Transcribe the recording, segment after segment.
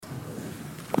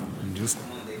Just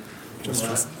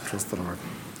trust the Lord.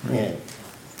 Yeah.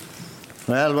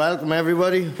 Well, welcome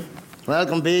everybody.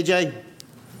 Welcome BJ.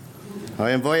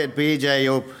 I invited BJ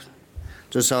up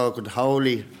just so I could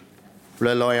wholly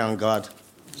rely on God.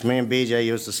 So me and BJ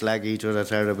used to slag each other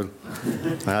terrible.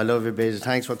 I love you, BJ.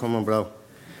 Thanks for coming, bro.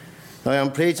 Now,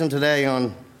 I'm preaching today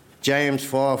on James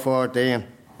 4:14. It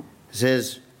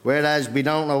says, whereas we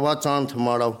don't know what's on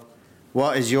tomorrow,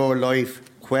 what is your life? ?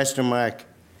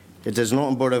 It is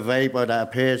nothing but a vapour that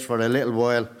appears for a little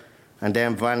while and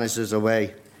then vanishes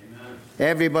away. Amen.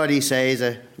 Everybody says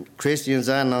it, Christians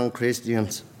and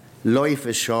non-Christians. Life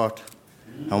is short.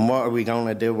 And what are we going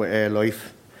to do with our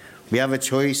life? We have a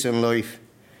choice in life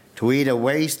to either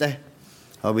waste it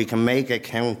or we can make it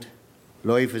count.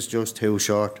 Life is just too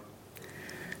short.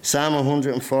 Psalm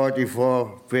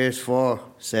 144 verse 4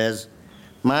 says,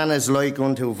 man is like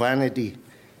unto vanity.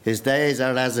 His days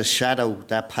are as a shadow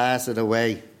that passeth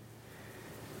away.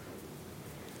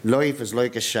 Life is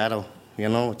like a shadow, you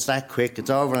know, it's that quick.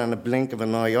 It's over in the blink of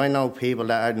an eye. I know people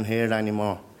that aren't here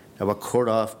anymore, that were cut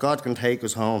off. God can take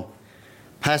us home.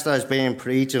 Pastor has been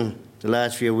preaching the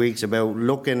last few weeks about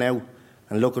looking out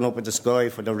and looking up at the sky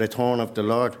for the return of the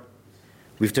Lord.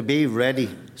 We have to be ready.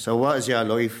 So what is your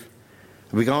life?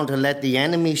 Are we going to let the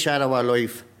enemy shadow our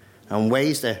life and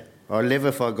waste it, or live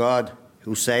it for God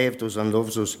who saved us and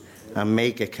loves us and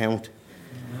make it count?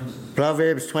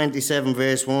 Proverbs 27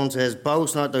 verse 1 says,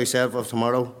 boast not thyself of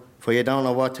tomorrow, for you don't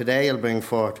know what today will bring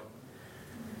forth.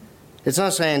 It's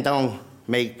not saying don't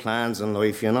make plans in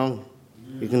life, you know.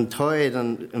 You can tithe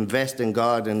and invest in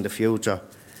God in the future,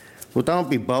 but don't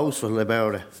be boastful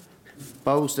about it.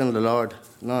 Boast in the Lord,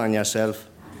 not in yourself.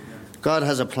 God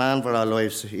has a plan for our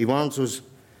lives. He wants us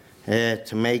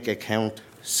to make it count.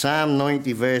 Psalm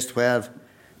 90 verse 12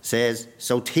 says,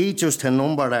 so teach us to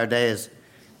number our days,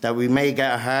 that we may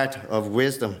get a heart of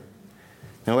wisdom.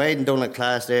 Now, Aidan done a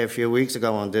class there a few weeks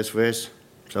ago on this verse,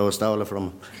 so I stole it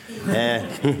from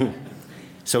him.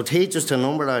 So teach us to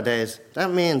number our days.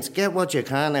 That means get what you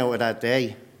can out of that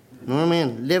day. You know what I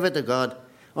mean? Live it to God.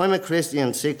 I'm a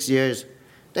Christian 6 years.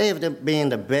 They have been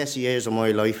the best years of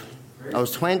my life. I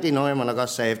was 29 when I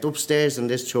got saved, upstairs in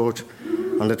this church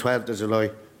on the 12th of July,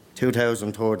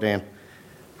 2013.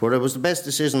 But it was the best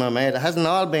decision I made. It hasn't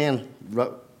all been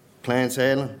plain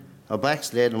sailing. I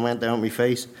backslid and went down my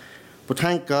face. But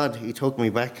thank God he took me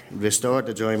back, restored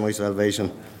the joy of my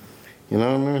salvation. You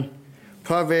know what I mean?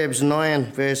 Proverbs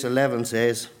 9 verse 11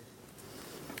 says,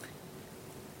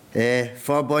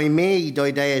 for by me thy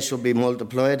days shall be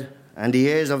multiplied, and the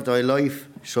years of thy life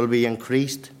shall be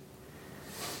increased.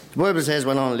 The Bible says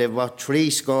we're going to live,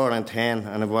 70,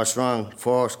 and if we're strong,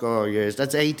 80 years.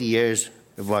 That's 80 years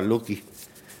if we're lucky.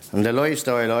 And the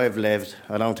lifestyle I've lived,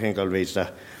 I don't think I'll reach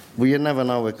that. But you never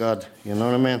know with God, you know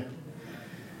what I mean?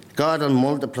 God will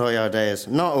multiply our days,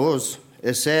 not us.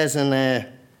 It says in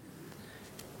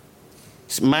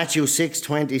Matthew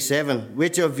 6:27,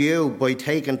 which of you, by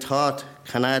taking thought,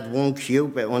 can add 1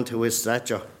 cubit unto his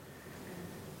stature?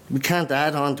 We can't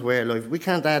add on to our life. We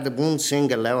can't add one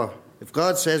single hour. If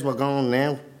God says we're going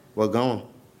now, we're going.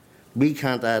 We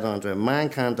can't add on to it. Man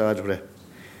can't add to it.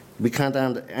 We can't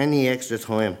add any extra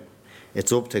time.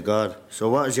 It's up to God. So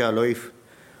what is your life?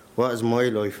 What is my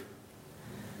life?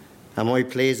 Am I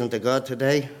pleasing to God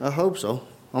today? I hope so.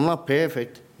 I'm not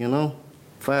perfect, you know,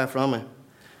 far from it.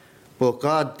 But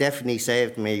God definitely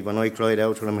saved me when I cried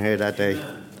out to him here that day.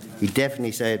 He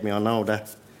definitely saved me, I know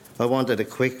that. I wanted a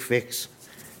quick fix.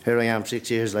 Here I am 6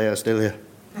 years later, still here.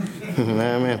 You know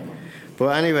what I mean?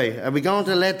 But anyway, are we going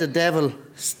to let the devil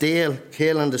steal,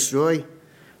 kill and destroy?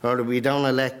 Or are we going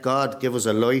to let God give us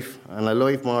a life, and a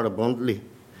life more abundantly?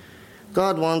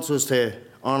 God wants us to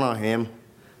honour him,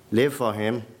 live for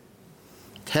him,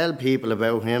 tell people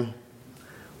about him,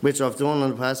 which I've done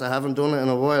in the past. I haven't done it in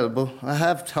a while, but I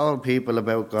have told people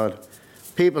about God.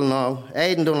 People know.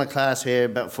 Aidan done a class here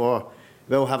before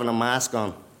about having a mask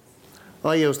on.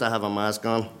 I used to have a mask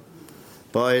on,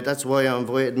 but that's why I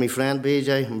invited my friend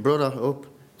BJ and brother up,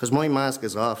 because my mask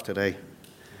is off today.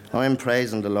 I'm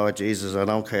praising the Lord Jesus. I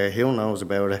don't care who knows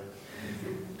about it.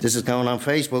 This is going on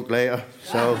Facebook later,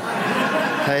 so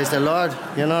praise the Lord.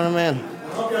 You know what I mean?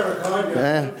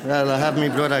 Well, I have my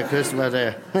brother Christopher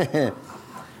there.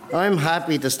 I'm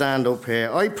happy to stand up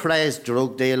here. I praised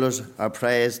drug dealers. I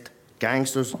praised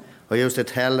gangsters. I used to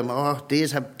tell them, oh,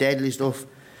 these have deadly stuff.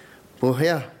 But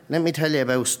here, let me tell you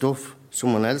about stuff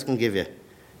someone else can give you.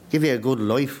 Give you a good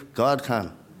life. God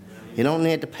can. You don't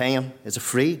need to pay him. It's a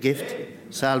free gift.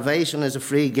 Salvation is a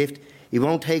free gift. He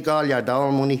won't take all your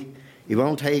dole money. He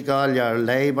won't take all your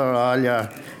labour,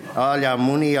 all your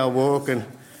money you're working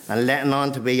and letting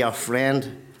on to be your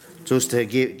friend. just to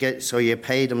get so you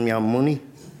pay them your money. You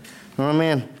know what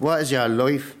I mean? What is your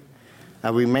life?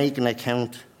 Are we making a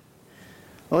count?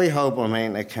 I hope I'm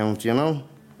making a count, you know.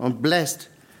 I'm blessed.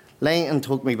 Leighton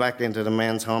took me back into the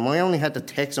men's home. I only had to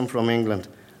text him from England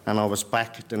and I was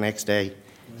back the next day.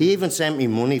 He even sent me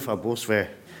money for bus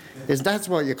fare. Is that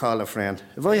what you call a friend?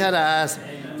 If I had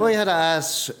to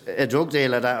ask a drug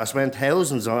dealer that I spent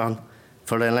thousands on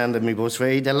for the land of me bus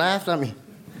fare, he'd have laughed at me.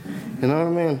 You know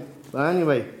what I mean? But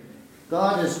anyway,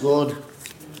 God is good.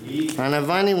 And if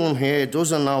anyone here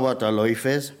doesn't know what their life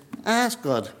is, ask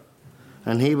God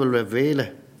and he will reveal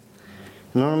it.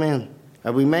 You know what I mean?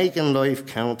 Are we making life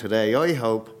count today? I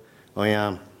hope I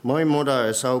am. My mother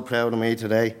is so proud of me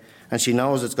today, and she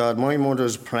knows it's God. My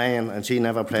mother's praying, and she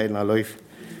never prayed in her life.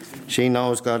 She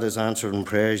knows God is answering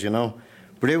prayers, you know.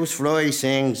 Bruce Fry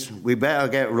sings, we better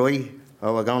get right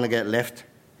or we're going to get left.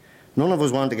 None of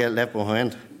us want to get left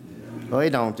behind. I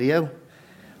don't, do you?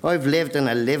 I've lived in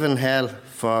a living hell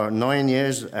for 9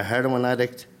 years, a heroin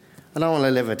addict. I don't want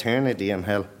to live eternity in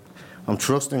hell. I'm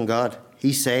trusting God.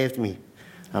 He saved me.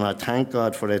 And I thank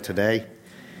God for it today.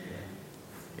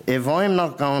 If I'm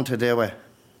not going to do it,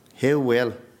 who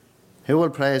will? Who will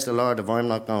praise the Lord if I'm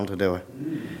not going to do it?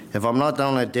 If I'm not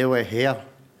going to do it here,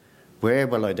 where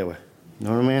will I do it? You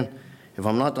know what I mean? If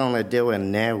I'm not going to do it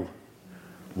now,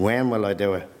 when will I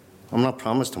do it? I'm not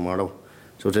promised tomorrow.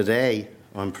 So today,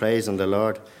 I'm praising the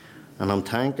Lord and I'm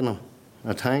thanking Him.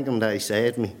 I thank Him that He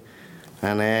saved me.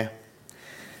 And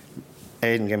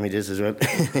Aidan gave me this as well.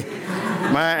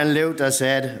 Martin Luther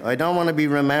said, I don't want to be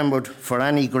remembered for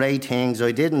any great things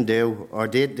I didn't do or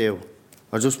did do.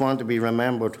 I just want to be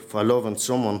remembered for loving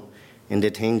someone in the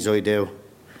things I do.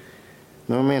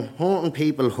 You know what I mean? Hurting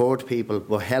people hurt people,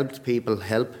 but helped people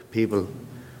help people.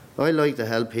 I like to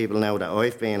help people now that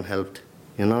I've been helped.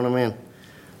 You know what I mean?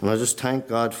 And I just thank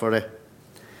God for it.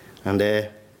 And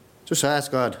just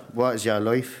ask God, what is your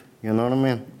life? You know what I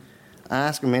mean?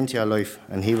 Ask Him into your life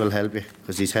and He will help you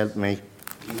because He's helped me.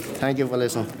 Thank you for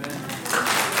listening.